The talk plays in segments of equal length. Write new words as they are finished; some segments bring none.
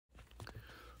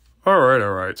All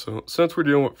right. So since we're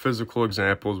dealing with physical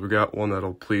examples, we got one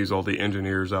that'll please all the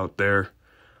engineers out there.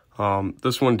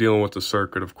 This one dealing with the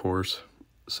circuit, of course.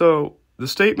 So the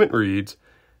statement reads,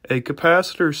 a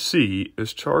capacitor C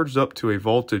is charged up to a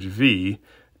voltage V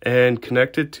and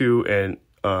connected to an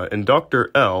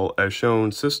inductor L as shown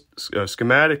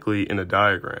schematically in a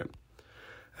diagram.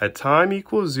 At time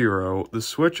equals 0, the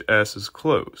switch S is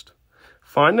closed.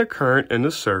 Find the current in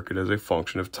the circuit as a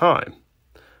function of time.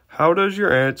 How does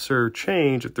your answer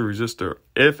change if a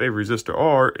resistor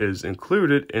R is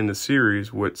included in the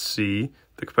series with C,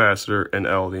 the capacitor, and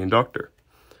L, the inductor?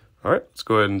 All right, let's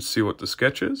go ahead and see what the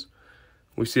sketch is.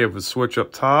 We see if a switch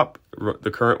up top,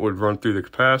 the current would run through the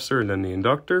capacitor and then the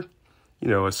inductor. You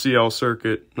know, a CL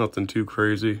circuit, nothing too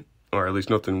crazy, or at least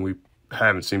nothing we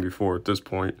haven't seen before at this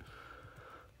point.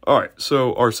 All right,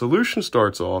 so our solution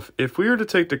starts off, if we were to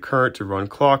take the current to run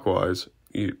clockwise,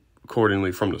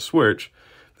 accordingly from the switch,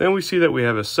 then we see that we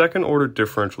have a second-order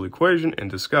differential equation in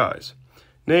disguise.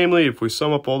 Namely, if we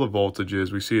sum up all the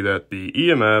voltages, we see that the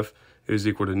EMF is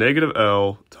equal to negative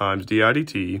L times di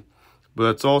dt, but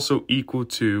that's also equal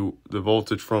to the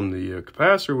voltage from the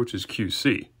capacitor, which is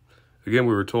QC. Again,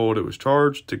 we were told it was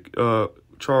charged,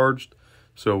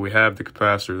 so we have the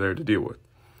capacitor there to deal with.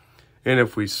 And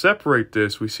if we separate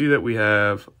this, we see that we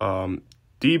have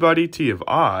d by dt of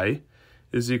I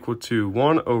is equal to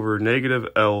 1 over negative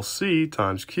LC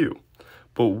times Q.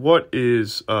 But what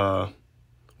is,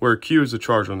 where Q is the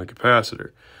charge on the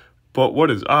capacitor. But what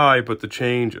is I but the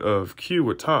change of Q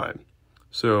with time?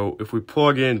 So if we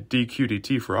plug in dq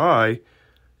dt for I,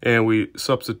 and we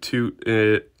substitute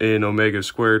it in omega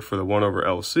squared for the 1 over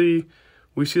LC,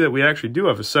 we see that we actually do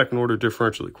have a second order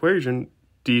differential equation,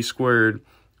 d squared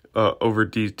over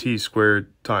dt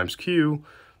squared times Q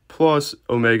plus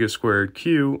omega squared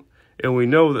Q. And we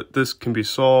know that this can be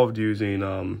solved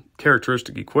using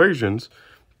characteristic equations.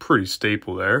 Pretty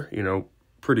staple there, you know,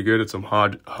 pretty good at some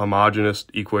homogeneous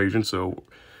equations, so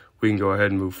we can go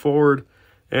ahead and move forward.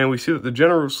 And we see that the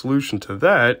general solution to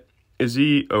that is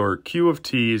Q of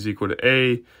t is equal to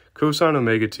A cosine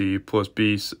omega t plus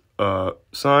B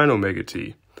sine omega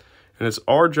t. And it's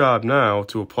our job now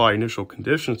to apply initial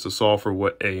conditions to solve for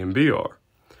what A and B are.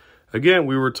 Again,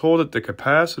 we were told that the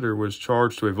capacitor was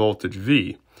charged to a voltage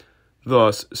V.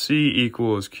 Thus, C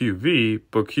equals QV,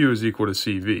 but Q is equal to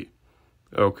CV.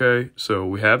 Okay, so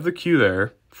we have the Q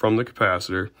there from the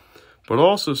capacitor, but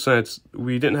also since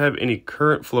we didn't have any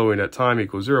current flowing at time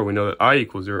equals 0, we know that I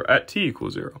equals 0 at t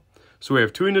equals 0. So we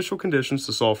have two initial conditions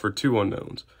to solve for two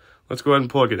unknowns. Let's go ahead and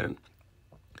plug it in.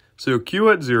 So Q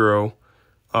at 0,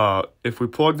 if we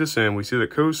plug this in, we see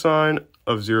that cosine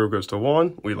of 0 goes to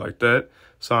 1, we like that.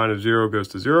 Sine of 0 goes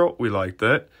to 0, we like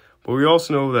that. But we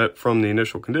also know that from the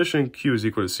initial condition, Q is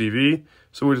equal to CV,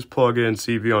 so we just plug in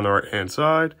CV on the right-hand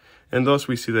side, and thus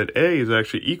we see that A is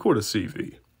actually equal to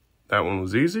CV. That one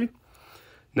was easy.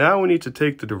 Now we need to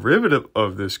take the derivative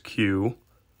of this Q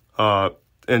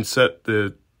and set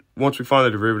once we find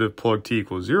the derivative, plug t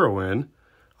equals 0 in,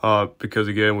 because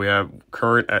again, we have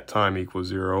current at time equals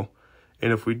 0.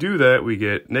 And if we do that, we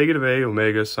get negative A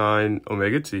omega sine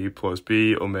omega t plus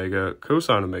B omega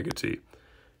cosine omega t.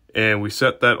 And we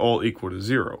set that all equal to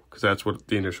 0, because that's what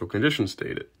the initial condition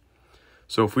stated.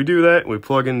 So if we do that, we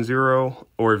plug in 0,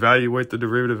 or evaluate the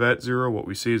derivative at 0, what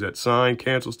we see is that sine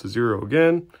cancels to 0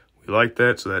 again. We like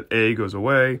that, so that A goes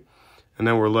away. And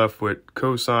then we're left with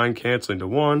cosine canceling to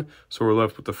 1, so we're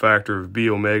left with the factor of B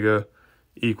omega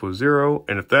equals 0.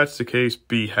 And if that's the case,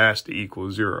 B has to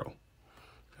equal 0.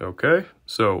 Okay,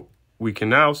 so we can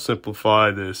now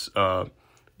simplify this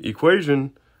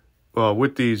equation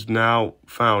with these now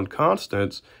found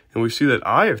constants, and we see that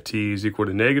I of t is equal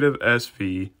to negative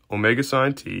SV omega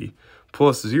sine t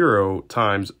plus 0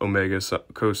 times omega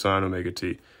cosine omega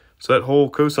t. So that whole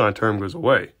cosine term goes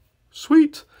away.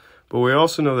 Sweet! But we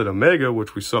also know that omega,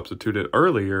 which we substituted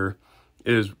earlier,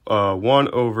 is 1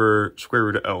 over square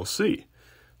root of LC.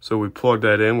 So we plug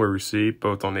that in where we see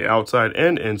both on the outside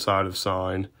and inside of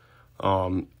sine.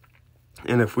 And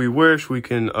if we wish, we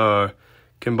can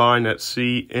combine that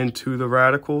c into the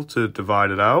radical to divide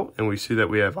it out, and we see that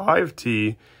we have I of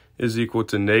t is equal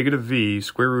to negative v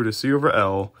square root of c over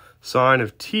L sine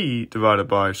of t divided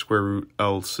by square root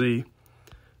LC.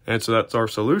 And so that's our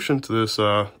solution to this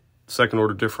second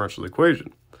order differential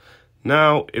equation.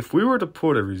 Now, if we were to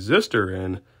put a resistor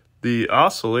in, the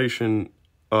oscillation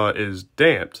is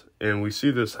damped, and we see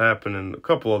this happen in a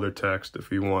couple other texts.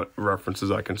 If you want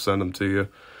references, I can send them to you.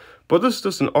 But this is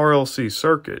just an RLC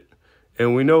circuit.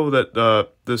 And we know that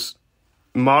this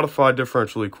modified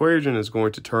differential equation is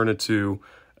going to turn into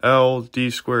L d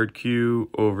squared Q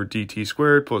over dt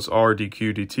squared plus R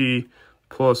dq dt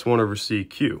plus 1 over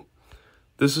CQ.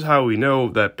 this is how we know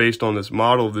that based on this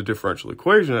model of the differential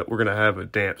equation that we're going to have a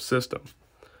damped system.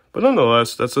 But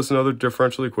nonetheless, that's just another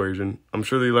differential equation. I'm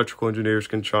sure the electrical engineers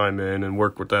can chime in and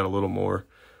work with that a little more.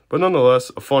 But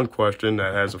nonetheless, a fun question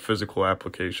that has a physical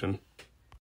application.